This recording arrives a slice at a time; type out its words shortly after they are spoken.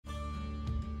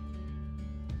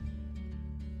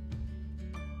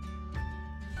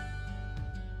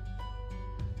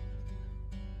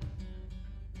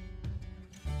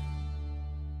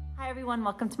Hi everyone,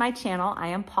 welcome to my channel. I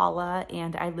am Paula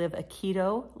and I live a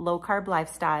keto, low carb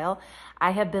lifestyle.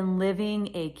 I have been living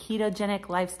a ketogenic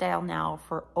lifestyle now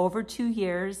for over 2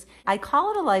 years. I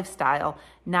call it a lifestyle,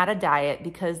 not a diet,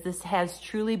 because this has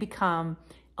truly become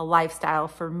a lifestyle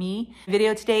for me. The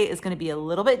video today is going to be a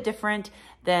little bit different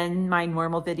than my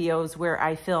normal videos where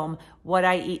I film what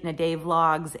I eat in a day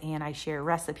vlogs and I share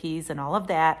recipes and all of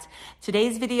that.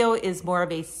 Today's video is more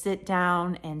of a sit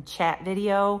down and chat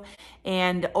video.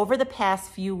 And over the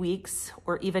past few weeks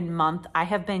or even month, I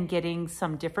have been getting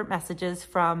some different messages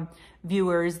from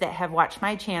viewers that have watched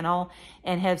my channel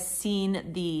and have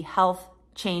seen the health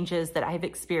changes that I've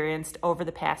experienced over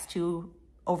the past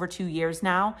over 2 years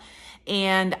now.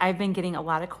 And I've been getting a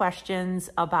lot of questions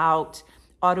about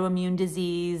autoimmune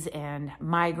disease and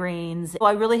migraines. So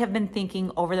I really have been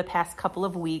thinking over the past couple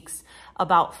of weeks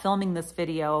about filming this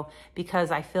video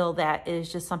because I feel that it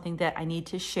is just something that I need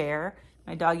to share.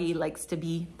 My doggy likes to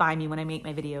be by me when I make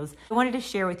my videos. I wanted to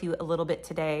share with you a little bit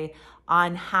today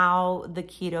on how the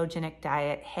ketogenic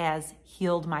diet has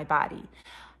healed my body,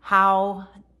 how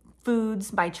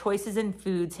foods, my choices in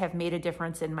foods have made a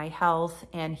difference in my health,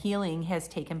 and healing has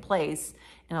taken place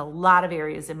in a lot of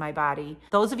areas in my body.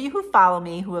 Those of you who have followed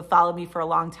me for a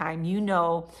long time, you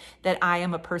know that I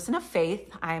am a person of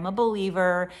faith. I am a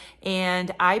believer, and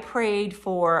I prayed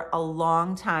for a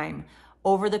long time.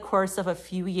 Over the course of a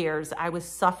few years, I was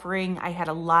suffering. I had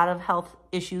a lot of health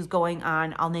issues going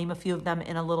on. I'll name a few of them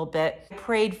in a little bit. I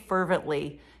prayed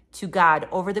fervently to God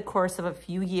over the course of a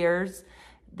few years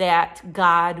that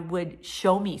God would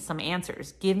show me some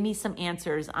answers, give me some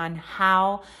answers on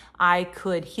how I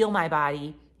could heal my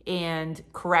body and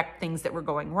correct things that were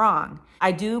going wrong.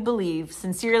 I do believe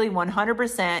sincerely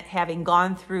 100%, having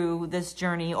gone through this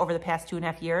journey over the past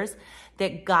 2.5 years,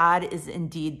 that God is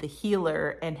indeed the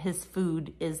healer and his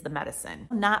food is the medicine.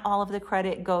 Not all of the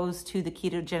credit goes to the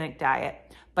ketogenic diet,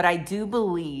 but I do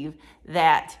believe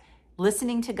that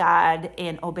listening to God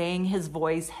and obeying his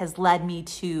voice has led me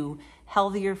to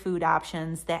healthier food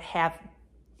options that have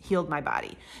healed my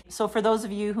body. So for those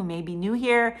of you who may be new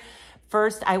here,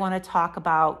 first I want to talk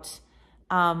about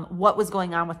what was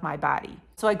going on with my body.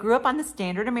 So I grew up on the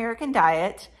standard American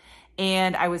diet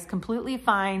and I was completely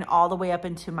fine all the way up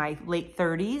into my late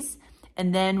 30s.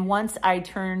 And then once I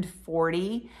turned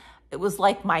 40, it was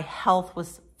like my health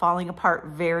was falling apart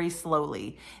very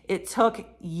slowly. It took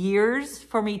years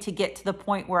for me to get to the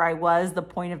point where I was, the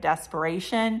point of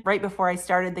desperation. Right before I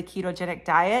started the ketogenic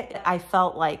diet, I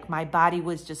felt like my body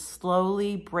was just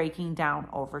slowly breaking down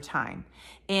over time.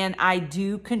 And I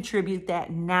do contribute that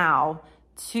now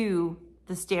to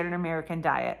the standard American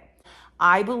diet.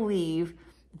 I believe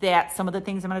that some of the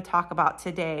things I'm going to talk about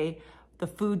today, the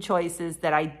food choices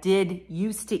that I did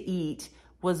used to eat,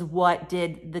 was what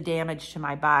did the damage to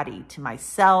my body, to my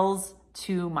cells,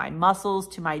 to my muscles,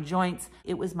 to my joints.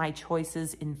 It was my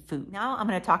choices in food. Now I'm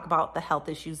going to talk about the health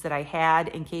issues that I had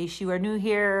in case you are new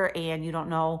here and you don't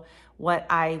know what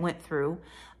I went through.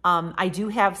 I do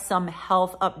have some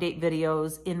health update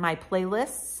videos in my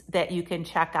playlists that you can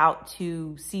check out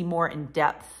to see more in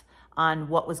depth on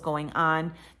what was going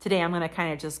on. Today I'm going to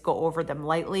kind of just go over them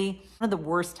lightly. One of the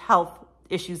worst health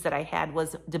issues that I had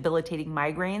was debilitating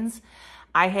migraines.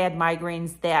 I had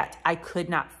migraines that I could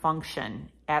not function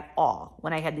at all.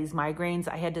 When I had these migraines,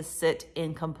 I had to sit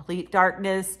in complete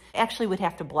darkness. I actually would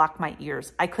have to block my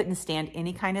ears. I couldn't stand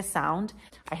any kind of sound.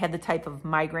 I had the type of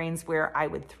migraines where I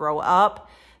would throw up.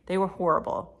 They were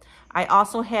horrible. I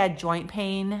also had joint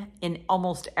pain in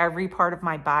almost every part of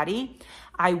my body.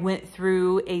 I went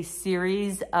through a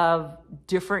series of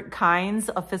different kinds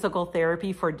of physical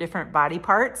therapy for different body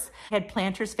parts. I had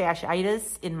plantar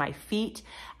fasciitis in my feet.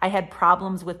 I had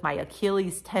problems with my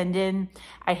Achilles tendon.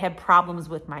 I had problems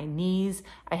with my knees.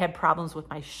 I had problems with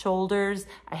my shoulders.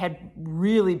 I had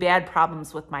really bad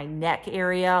problems with my neck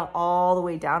area all the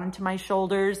way down into my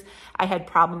shoulders. I had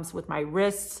problems with my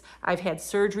wrists. I've had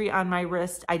surgery on my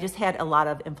wrist. I just had a lot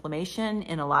of inflammation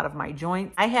in a lot of my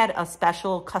joints. I had a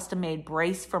special custom-made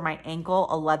brace for my ankle,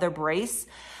 a leather brace.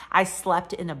 I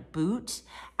slept in a boot.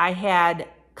 I had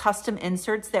custom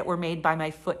inserts that were made by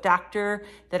my foot doctor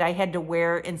that I had to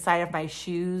wear inside of my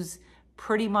shoes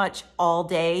pretty much all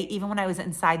day. Even when I was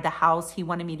inside the house, he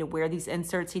wanted me to wear these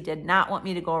inserts. He did not want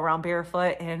me to go around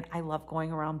barefoot, and I love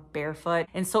going around barefoot.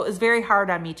 And so it was very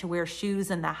hard on me to wear shoes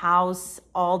in the house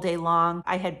all day long.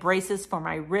 I had braces for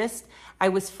my wrist. I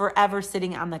was forever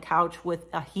sitting on the couch with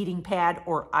a heating pad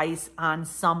or ice on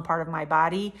some part of my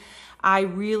body. I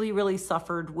really, really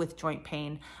suffered with joint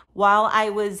pain. While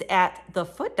I was at the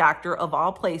foot doctor of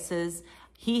all places,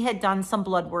 He had done some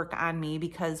blood work on me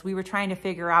because we were trying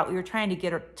to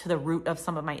get to the root of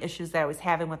some of my issues that I was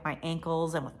having with my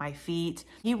ankles and with my feet.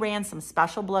 He ran some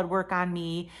special blood work on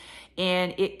me,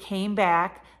 and it came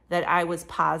back that I was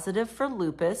positive for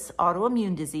lupus,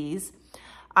 autoimmune disease.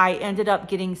 I ended up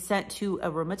getting sent to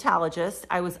a rheumatologist.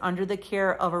 I was under the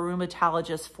care of a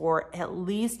rheumatologist for at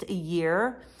least a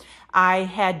year. I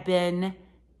had been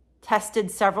tested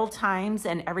several times,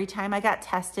 and every time I got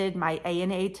tested, my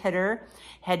ANA titer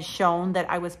had shown that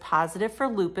I was positive for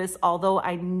lupus. Although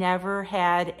I never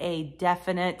had a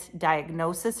definite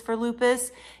diagnosis for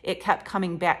lupus, it kept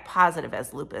coming back positive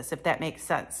as lupus, if that makes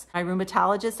sense. My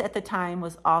rheumatologist at the time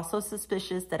was also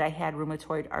suspicious that I had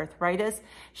rheumatoid arthritis.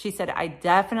 She said I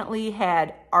definitely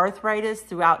had arthritis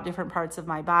throughout different parts of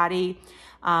my body,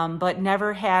 but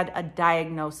never had a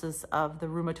diagnosis of the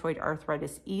rheumatoid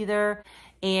arthritis either.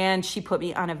 And she put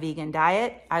me on a vegan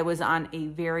diet. I was on a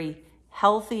very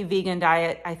healthy vegan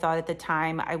diet. I thought at the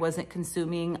time I wasn't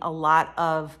consuming a lot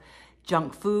of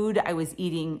junk food. I was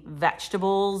eating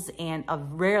vegetables and a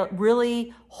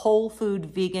really whole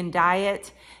food vegan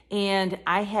diet, and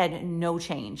I had no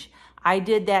change. I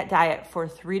did that diet for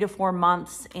 3 to 4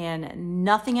 months and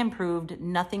nothing improved,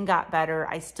 nothing got better.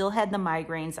 I still had the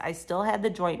migraines, I still had the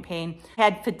joint pain,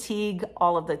 had fatigue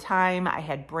all of the time, I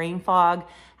had brain fog,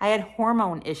 I had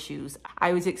hormone issues.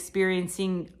 I was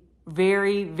experiencing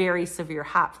very, very severe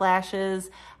hot flashes.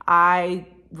 I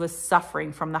was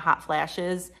suffering from the hot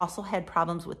flashes. Also had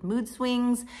problems with mood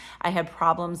swings. I had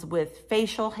problems with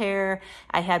facial hair.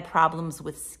 I had problems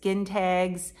with skin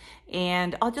tags,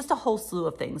 and just a whole slew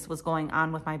of things was going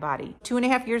on with my body.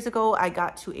 2.5 years ago, I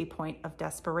got to a point of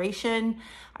desperation.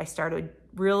 I started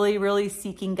really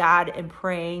seeking God and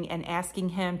praying and asking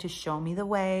him to show me the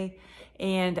way.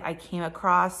 And I came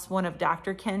across one of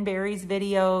Dr. Ken Berry's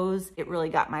videos. It really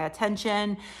got my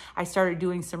attention. I started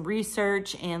doing some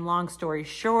research, and long story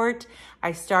short,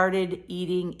 I started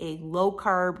eating a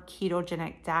low-carb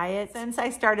ketogenic diet. Since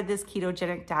I started this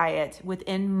ketogenic diet,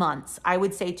 within months, I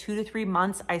would say 2 to 3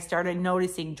 months, I started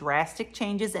noticing drastic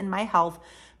changes in my health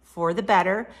for the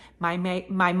better. My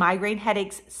migraine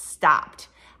headaches stopped.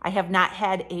 I have not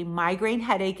had a migraine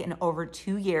headache in over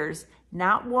 2 years,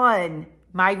 not one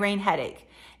migraine headache.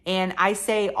 And I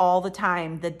say all the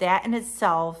time that that in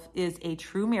itself is a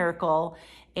true miracle.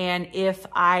 And if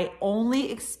I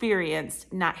only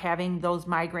experienced not having those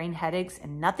migraine headaches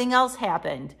and nothing else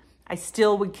happened, I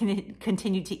still would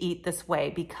continue to eat this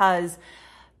way, because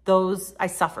I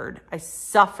suffered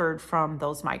from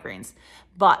those migraines.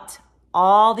 But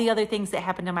all the other things that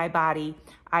happened to my body,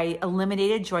 I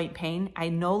eliminated joint pain. I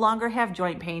no longer have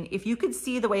joint pain. If you could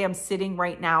see the way I'm sitting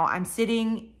right now, I'm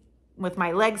sitting with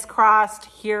my legs crossed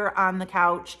here on the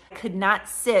couch. I could not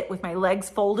sit with my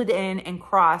legs folded in and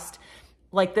crossed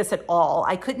like this at all.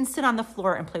 I couldn't sit on the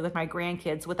floor and play with my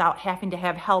grandkids without having to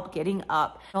have help getting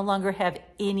up. I no longer have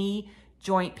any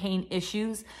joint pain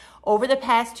issues. Over the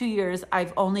past 2 years,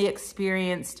 I've only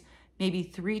experienced maybe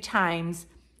 3 times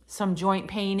some joint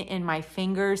pain in my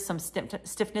fingers, some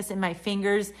stiffness in my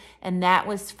fingers, and that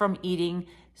was from eating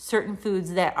certain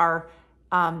foods that are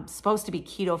supposed to be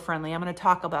keto friendly. I'm going to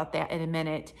talk about that in a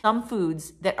minute. Some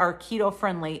foods that are keto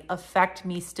friendly affect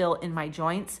me still in my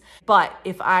joints, but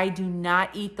if I do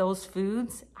not eat those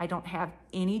foods, I don't have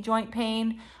any joint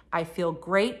pain. I feel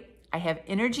great. I have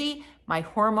energy. My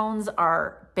hormones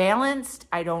are balanced.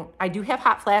 I do have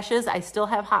hot flashes. I still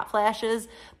have hot flashes,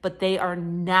 but they are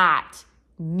not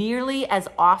nearly as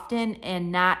often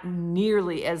and not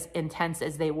nearly as intense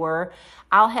as they were.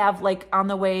 I'll have, like, on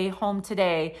the way home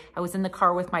today, I was in the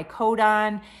car with my coat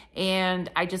on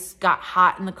and I just got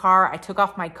hot in the car. I took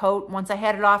off my coat. Once I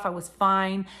had it off, I was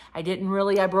fine. I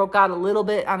broke out a little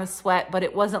bit on a sweat, but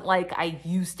it wasn't like I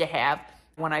used to have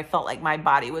when I felt like my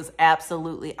body was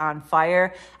absolutely on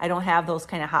fire. I don't have those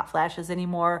kind of hot flashes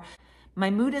anymore. My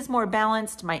mood is more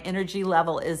balanced. My energy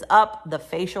level is up. The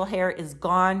facial hair is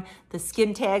gone. The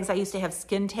skin tags, I used to have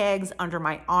skin tags under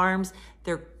my arms.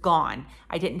 They're gone.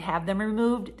 I didn't have them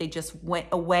removed. They just went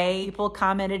away. People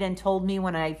commented and told me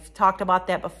when I've talked about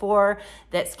that before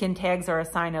that skin tags are a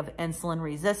sign of insulin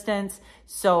resistance.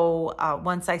 So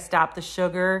once I stopped the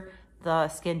sugar, the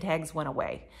skin tags went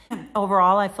away.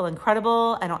 Overall, I feel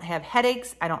incredible. I don't have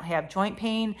headaches. I don't have joint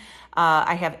pain.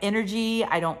 I have energy.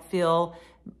 I don't feel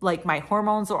like my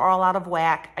hormones are all out of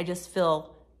whack. I just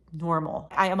feel normal.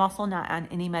 I am also not on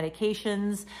any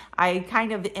medications. I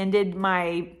kind of ended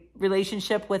my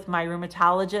relationship with my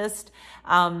rheumatologist.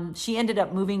 She ended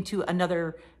up moving to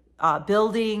another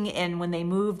building, and when they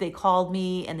moved, they called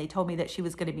me and they told me that she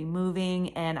was going to be moving,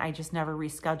 and I just never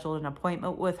rescheduled an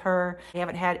appointment with her. I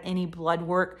haven't had any blood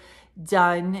work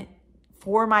done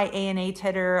for my ANA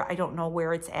titer. I don't know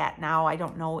where it's at now. I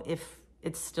don't know if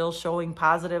it's still showing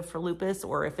positive for lupus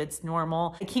or if it's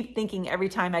normal. I keep thinking every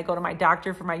time I go to my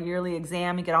doctor for my yearly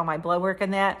exam and get all my blood work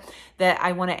and that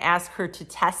I want to ask her to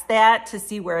test that to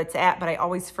see where it's at, but I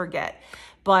always forget.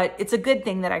 But it's a good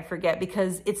thing that I forget,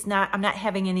 because I'm not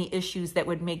having any issues that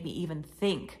would make me even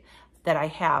think that I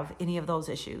have any of those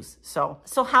issues. So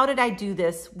how did I do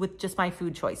this with just my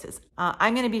food choices?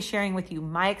 I'm gonna be sharing with you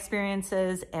my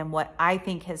experiences and what I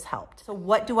think has helped. So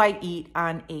what do I eat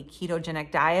on a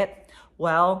ketogenic diet?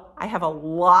 Well, I have a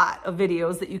lot of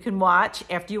videos that you can watch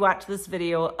after you watch this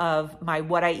video of my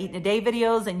What I Eat in a Day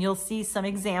videos, and you'll see some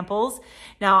examples.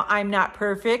 Now, I'm not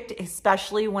perfect,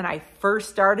 especially when I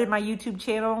first started my YouTube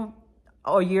channel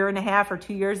a year and a half or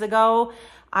 2 years ago.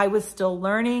 I was still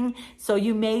learning. So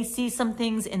you may see some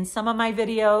things in some of my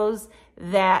videos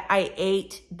that I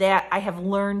ate that I have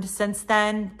learned since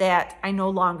then that I no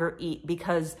longer eat,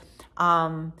 because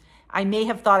I may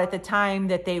have thought at the time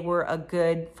that they were a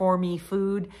good for me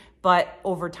food, but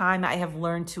over time I have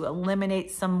learned to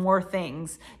eliminate some more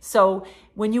things. So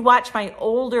when you watch my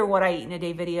older What I Eat in a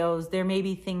Day videos, there may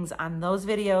be things on those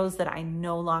videos that I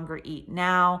no longer eat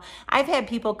now. I've had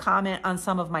people comment on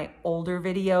some of my older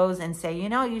videos and say, you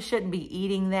know, you shouldn't be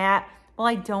eating that. Well,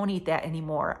 I don't eat that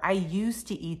anymore. I used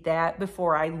to eat that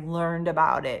before I learned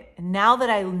about it. And now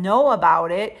that I know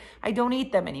about it, I don't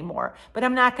eat them anymore. But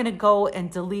I'm not gonna go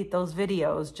and delete those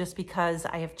videos just because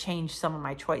I have changed some of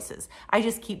my choices. I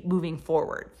just keep moving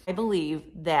forward. I believe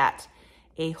that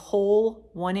a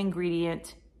whole one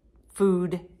ingredient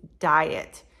food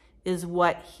diet is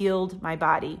what healed my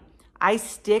body. I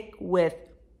stick with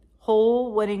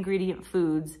whole one ingredient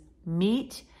foods,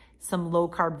 meat, some low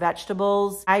carb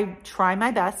vegetables. I try my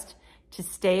best to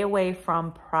stay away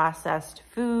from processed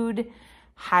food,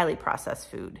 highly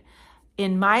processed food.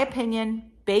 In my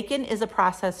opinion, bacon is a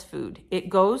processed food.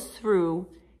 It goes through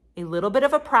a little bit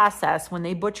of a process. When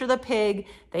they butcher the pig,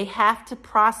 they have to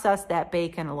process that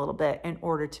bacon a little bit in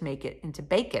order to make it into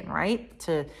bacon, right?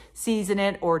 To season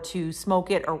it or to smoke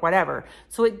it or whatever.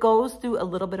 So it goes through a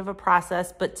little bit of a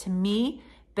process, but to me,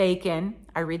 bacon,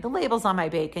 I read the labels on my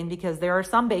bacon because there are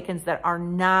some bacons that are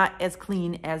not as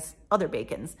clean as other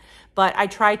bacons, but I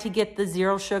try to get the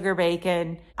zero sugar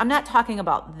bacon. I'm not talking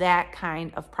about that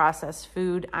kind of processed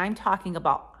food. I'm talking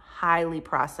about highly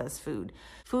processed food.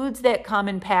 Foods that come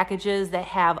in packages that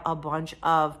have a bunch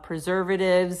of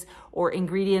preservatives or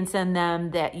ingredients in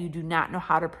them that you do not know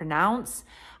how to pronounce.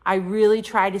 I really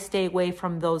try to stay away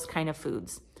from those kind of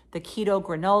foods. The keto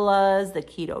granolas, the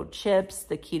keto chips,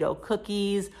 the keto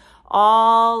cookies,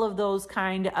 all of those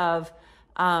kind of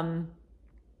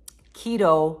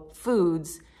keto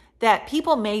foods that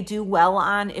people may do well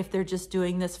on if they're just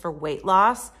doing this for weight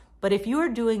loss. But if you are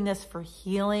doing this for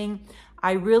healing,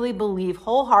 I really believe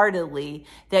wholeheartedly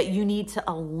that you need to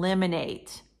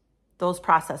eliminate those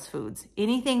processed foods.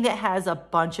 Anything that has a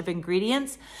bunch of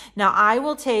ingredients. Now, I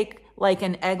will take like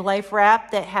an Egg Life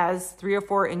wrap that has 3 or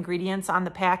 4 ingredients on the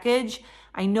package.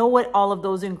 I know what all of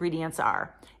those ingredients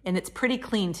are, and it's pretty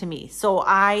clean to me. So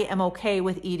I am okay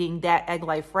with eating that Egg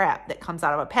Life wrap that comes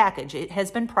out of a package. It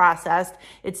has been processed.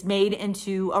 It's made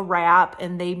into a wrap,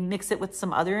 and they mix it with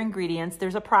some other ingredients.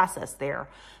 There's a process there,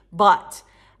 but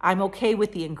I'm okay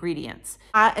with the ingredients.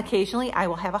 Occasionally, I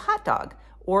will have a hot dog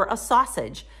or a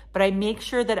sausage, but I make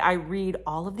sure that I read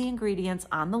all of the ingredients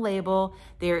on the label.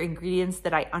 They're ingredients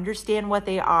that I understand what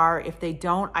they are. If they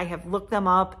don't, I have looked them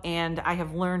up and I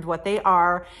have learned what they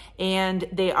are, and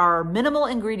they are minimal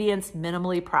ingredients,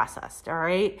 minimally processed, all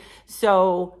right?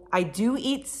 So I do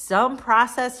eat some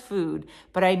processed food,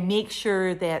 but I make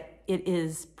sure that it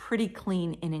is pretty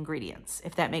clean in ingredients,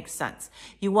 if that makes sense.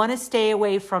 You want to stay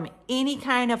away from any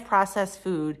kind of processed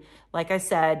food, like I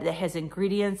said, that has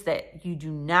ingredients that you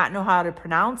do not know how to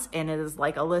pronounce, and it is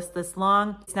like a list this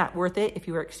long. It's not worth it if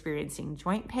you are experiencing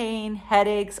joint pain,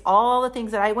 headaches, all the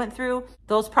things that I went through.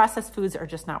 Those processed foods are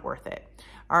just not worth it.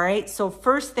 All right, so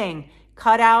first thing,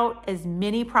 cut out as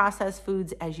many processed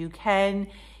foods as you can.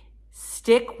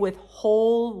 Stick with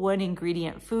whole one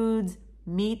ingredient foods,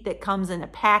 meat that comes in a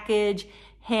package,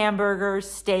 hamburgers,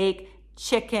 steak,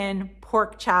 chicken,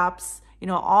 pork chops, you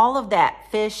know, all of that,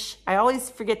 fish. I always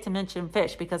forget to mention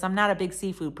fish because I'm not a big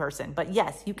seafood person, but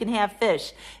yes, you can have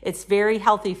fish. It's very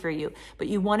healthy for you, but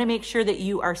you want to make sure that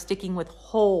you are sticking with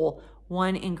whole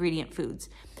one ingredient foods.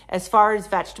 As far as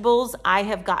vegetables, I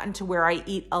have gotten to where I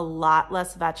eat a lot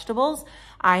less vegetables.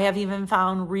 I have even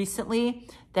found recently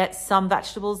that some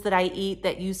vegetables that I eat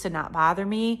that used to not bother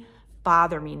me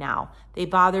bother me now. They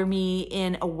bother me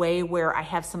in a way where I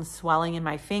have some swelling in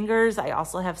my fingers. I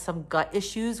also have some gut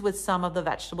issues with some of the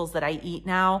vegetables that I eat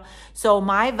now. So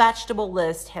my vegetable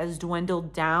list has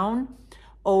dwindled down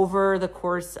over the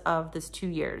course of this 2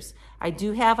 years. I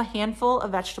do have a handful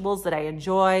of vegetables that I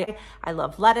enjoy. I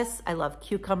love lettuce, I love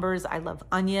cucumbers, I love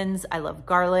onions, I love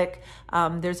garlic.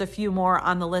 There's a few more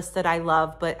on the list that I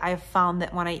love, but I've found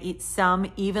that when I eat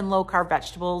some, even low carb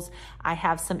vegetables, I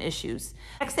have some issues.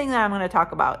 Next thing that I'm gonna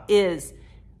talk about is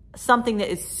something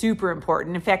that is super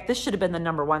important. In fact, this should have been the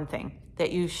number one thing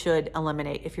that you should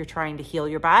eliminate if you're trying to heal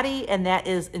your body, and that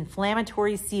is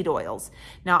inflammatory seed oils.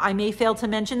 Now, I may fail to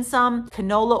mention some: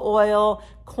 canola oil,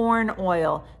 corn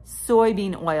oil,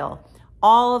 soybean oil.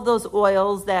 All of those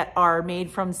oils that are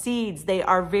made from seeds, they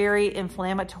are very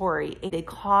inflammatory. They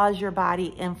cause your body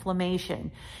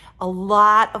inflammation. A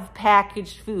lot of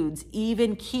packaged foods,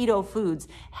 even keto foods,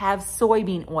 have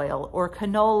soybean oil or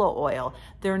canola oil.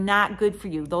 They're not good for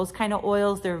you. Those kind of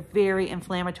oils, they're very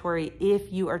inflammatory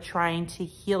if you are trying to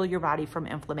heal your body from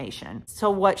inflammation.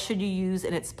 So what should you use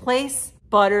in its place?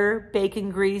 Butter, bacon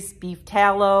grease, beef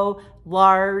tallow,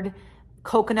 lard,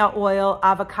 coconut oil,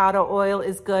 avocado oil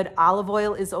is good. Olive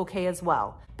oil is okay as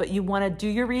well. But you want to do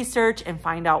your research and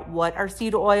find out what are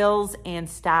seed oils and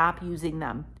stop using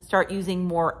them. Start using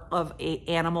more of an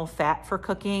animal fat for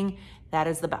cooking. That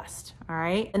is the best, all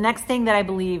right? The next thing that I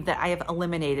believe that I have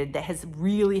eliminated that has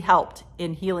really helped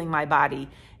in healing my body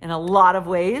in a lot of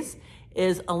ways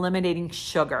is eliminating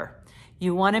sugar.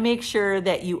 You want to make sure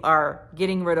that you are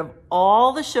getting rid of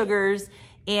all the sugars,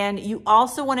 and you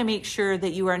also want to make sure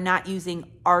that you are not using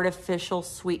artificial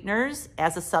sweeteners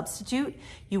as a substitute.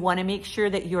 You want to make sure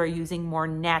that you are using more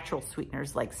natural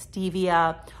sweeteners like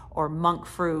stevia or monk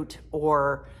fruit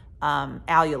or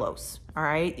allulose, all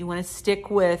right? You want to stick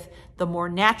with the more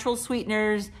natural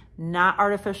sweeteners, not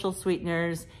artificial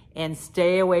sweeteners, and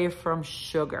stay away from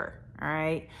sugar, all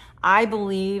right? I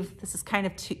believe, this is kind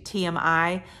of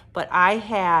TMI, but I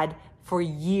had for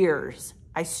years,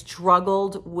 I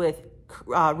struggled with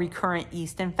recurrent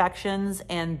yeast infections,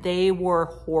 and they were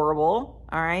horrible,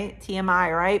 all right? TMI,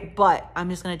 all right? But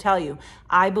I'm just gonna tell you,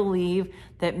 I believe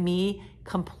that me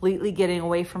completely getting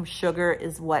away from sugar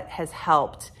is what has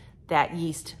helped that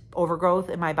yeast overgrowth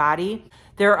in my body.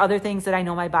 There are other things that I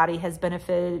know my body has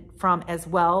benefited from as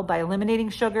well by eliminating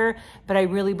sugar, but I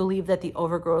really believe that the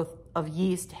overgrowth of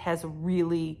yeast has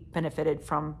really benefited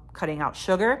from cutting out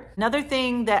sugar. Another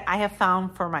thing that I have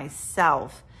found for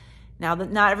myself, now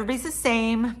that not everybody's the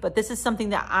same, but this is something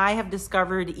that I have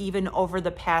discovered even over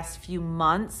the past few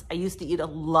months. I used to eat a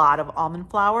lot of almond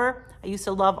flour. I used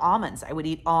to love almonds. I would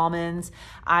eat almonds.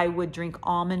 I would drink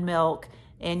almond milk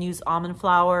and use almond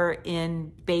flour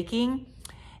in baking.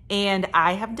 And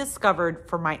I have discovered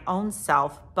for my own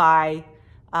self by,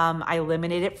 I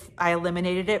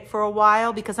eliminated it for a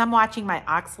while because I'm watching my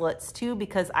oxalates too,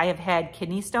 because I have had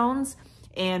kidney stones.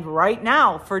 And right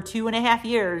now for 2.5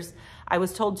 years, I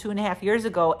was told 2.5 years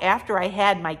ago, after I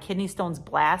had my kidney stones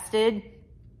blasted,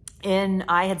 and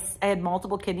I had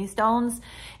multiple kidney stones,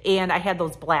 and I had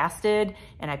those blasted,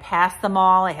 and I passed them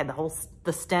all. I had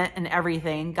the stent and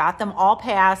everything, got them all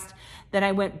passed. Then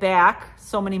I went back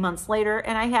so many months later,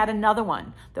 and I had another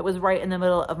one that was right in the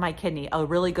middle of my kidney, a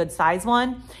really good size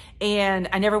one, and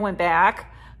I never went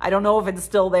back. I don't know if it's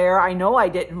still there. I know I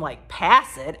didn't like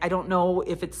pass it. I don't know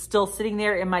if it's still sitting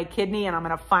there in my kidney and I'm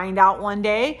gonna find out one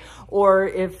day, or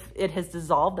if it has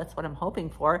dissolved. That's what I'm hoping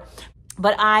for.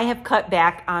 But I have cut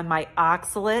back on my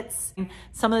oxalates.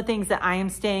 Some of the things that I am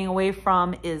staying away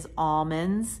from is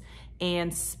almonds,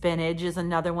 and spinach is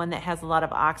another one that has a lot of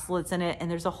oxalates in it. And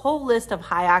there's a whole list of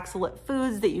high oxalate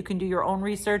foods that you can do your own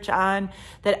research on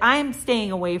that I'm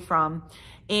staying away from.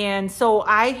 And so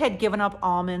I had given up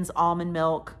almonds, almond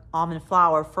milk, almond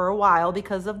flour for a while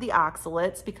because of the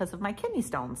oxalates, because of my kidney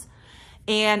stones.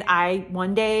 And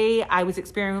one day I was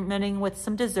experimenting with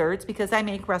some desserts because I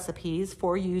make recipes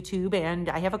for YouTube and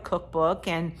I have a cookbook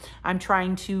and I'm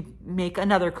trying to make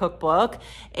another cookbook.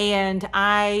 And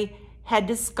I had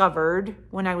discovered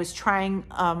when I was trying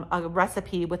a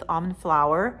recipe with almond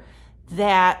flour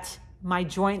that my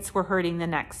joints were hurting the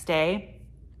next day.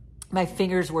 My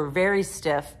fingers were very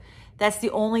stiff. That's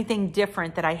the only thing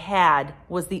different that I had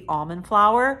was the almond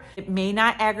flour. It may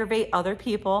not aggravate other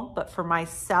people, but for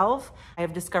myself, I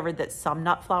have discovered that some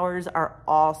nut flours are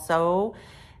also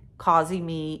causing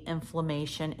me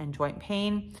inflammation and joint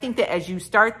pain. I think that as you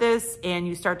start this and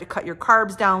you start to cut your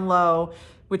carbs down low,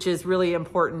 which is really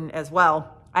important as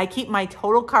well, I keep my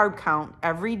total carb count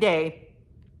every day.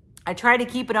 I try to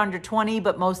keep it under 20,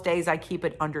 but most days I keep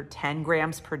it under 10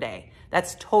 grams per day.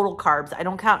 That's total carbs. I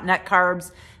don't count net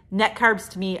carbs. Net carbs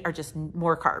to me are just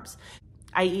more carbs.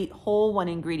 I eat whole 1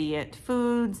 ingredient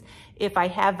foods. If I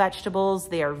have vegetables,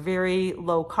 they are very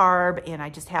low carb and I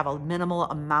just have a minimal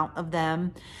amount of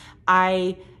them.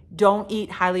 I don't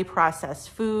eat highly processed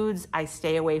foods. I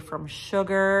stay away from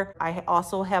sugar. I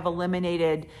also have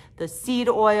eliminated the seed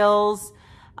oils.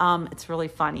 It's really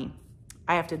funny.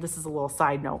 This is a little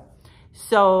side note.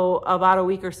 So about a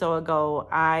week or so ago,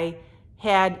 I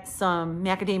had some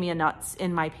macadamia nuts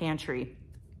in my pantry.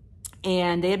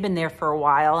 And they had been there for a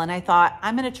while, and I thought,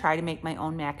 I'm gonna try to make my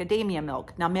own macadamia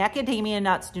milk. Now, macadamia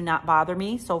nuts do not bother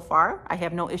me so far. I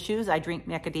have no issues. I drink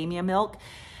macadamia milk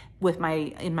with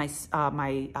my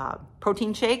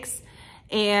protein shakes.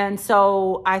 And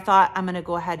so I thought, I'm gonna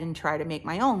go ahead and try to make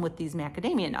my own with these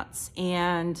macadamia nuts.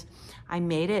 And I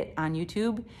made it on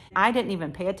YouTube. I didn't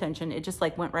even pay attention. It just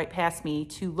like went right past me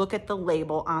to look at the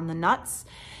label on the nuts.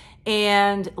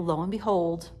 And lo and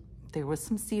behold, there was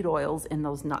some seed oils in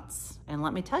those nuts. And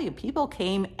let me tell you, people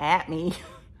came at me.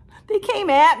 They came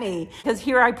at me because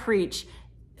here I preach,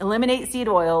 eliminate seed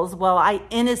oils. Well, I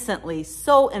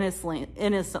so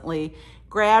innocently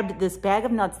grabbed this bag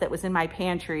of nuts that was in my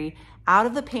pantry out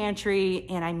of the pantry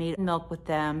and I made milk with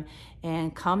them.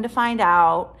 And come to find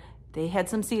out, they had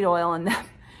some seed oil in them.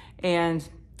 And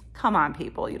come on,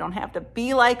 people, you don't have to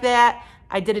be like that.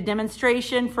 I did a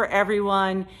demonstration for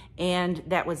everyone and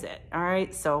that was it. All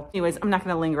right. So anyways, I'm not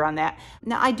going to linger on that.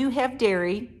 Now I do have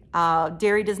dairy.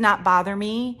 Dairy does not bother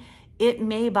me. It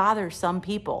may bother some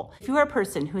people. If you are a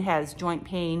person who has joint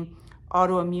pain,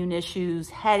 autoimmune issues,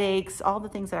 headaches, all the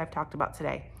things that I've talked about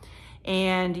today,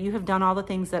 and you have done all the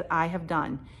things that I have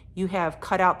done, you have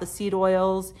cut out the seed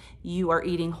oils, you are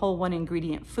eating whole 1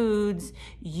 ingredient foods,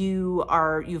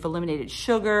 you've eliminated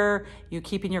sugar, you're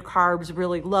keeping your carbs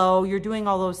really low, you're doing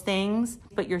all those things,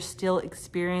 but you're still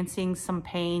experiencing some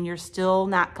pain, you're still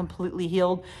not completely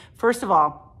healed. First of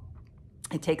all,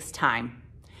 it takes time.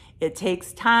 It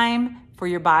takes time for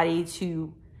your body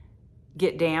to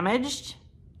get damaged,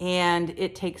 and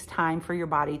it takes time for your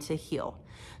body to heal.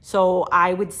 So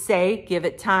I would say give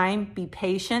it time, be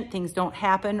patient. Things don't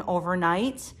happen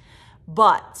overnight.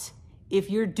 But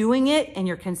if you're doing it and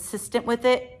you're consistent with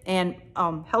it, and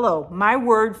hello, my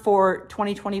word for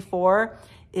 2024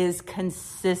 is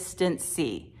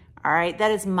consistency. All right, that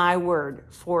is my word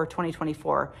for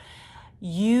 2024.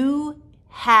 You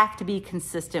have to be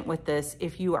consistent with this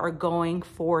if you are going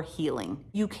for healing.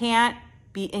 You can't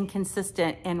be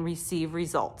inconsistent and receive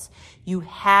results. You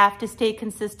have to stay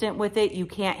consistent with it. You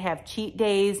can't have cheat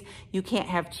days. You can't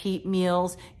have cheat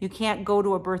meals. You can't go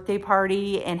to a birthday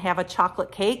party and have a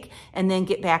chocolate cake and then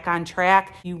get back on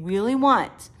track. You really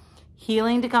want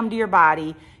healing to come to your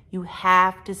body, you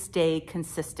have to stay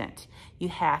consistent. You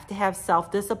have to have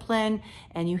self-discipline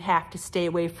and you have to stay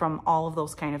away from all of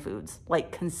those kind of foods,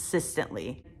 like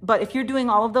consistently. But if you're doing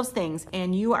all of those things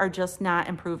and you are just not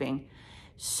improving,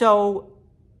 so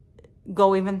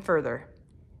go even further.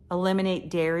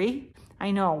 Eliminate dairy. I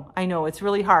know, it's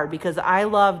really hard because I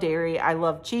love dairy. I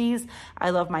love cheese. I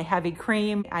love my heavy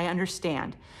cream. I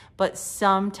understand. But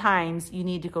sometimes you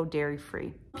need to go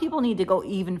dairy-free. People need to go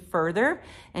even further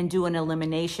and do an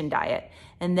elimination diet.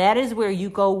 And that is where you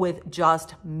go with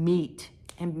just meat.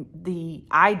 And the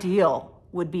ideal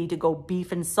would be to go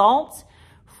beef and salt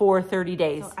for 30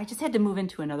 days. So I just had to move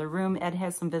into another room. Ed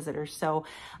has some visitors. So,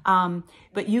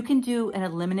 but you can do an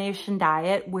elimination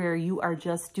diet where you are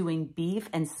just doing beef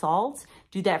and salt.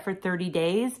 Do that for 30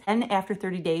 days. And after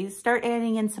 30 days, start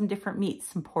adding in some different meats,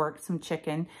 some pork, some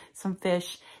chicken, some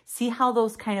fish. See how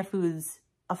those kind of foods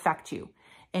affect you.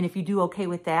 And if you do okay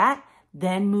with that,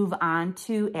 then move on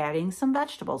to adding some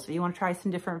vegetables. So you want to try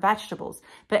some different vegetables.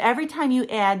 But every time you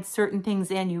add certain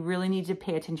things in, you really need to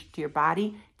pay attention to your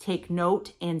body, take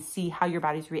note, and see how your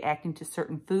body's reacting to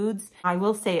certain foods. I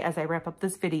will say, as I wrap up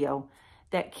this video,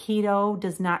 that keto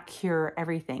does not cure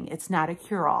everything. It's not a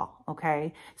cure-all,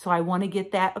 okay? So I want to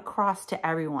get that across to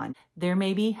everyone. There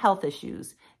may be health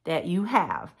issues that you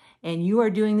have, and you are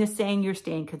doing this saying you're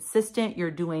staying consistent,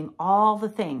 you're doing all the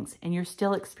things, and you're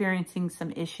still experiencing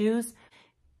some issues.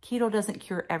 Keto doesn't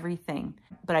cure everything,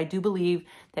 but I do believe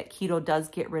that keto does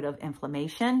get rid of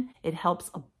inflammation. It helps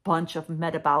a bunch of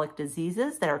metabolic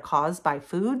diseases that are caused by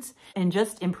foods, and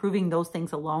just improving those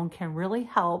things alone can really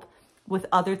help with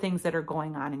other things that are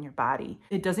going on in your body.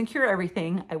 It doesn't cure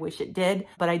everything. I wish it did,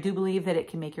 but I do believe that it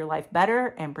can make your life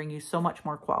better and bring you so much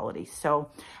more quality.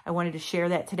 So I wanted to share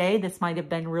that today. This might have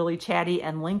been really chatty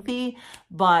and lengthy,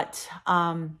 but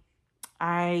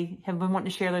I have been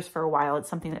wanting to share this for a while. It's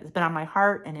something that's been on my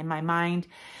heart and in my mind.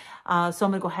 So I'm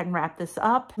going to go ahead and wrap this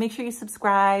up. Make sure you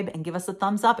subscribe and give us a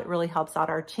thumbs up. It really helps out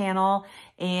our channel.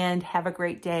 And have a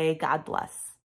great day. God bless.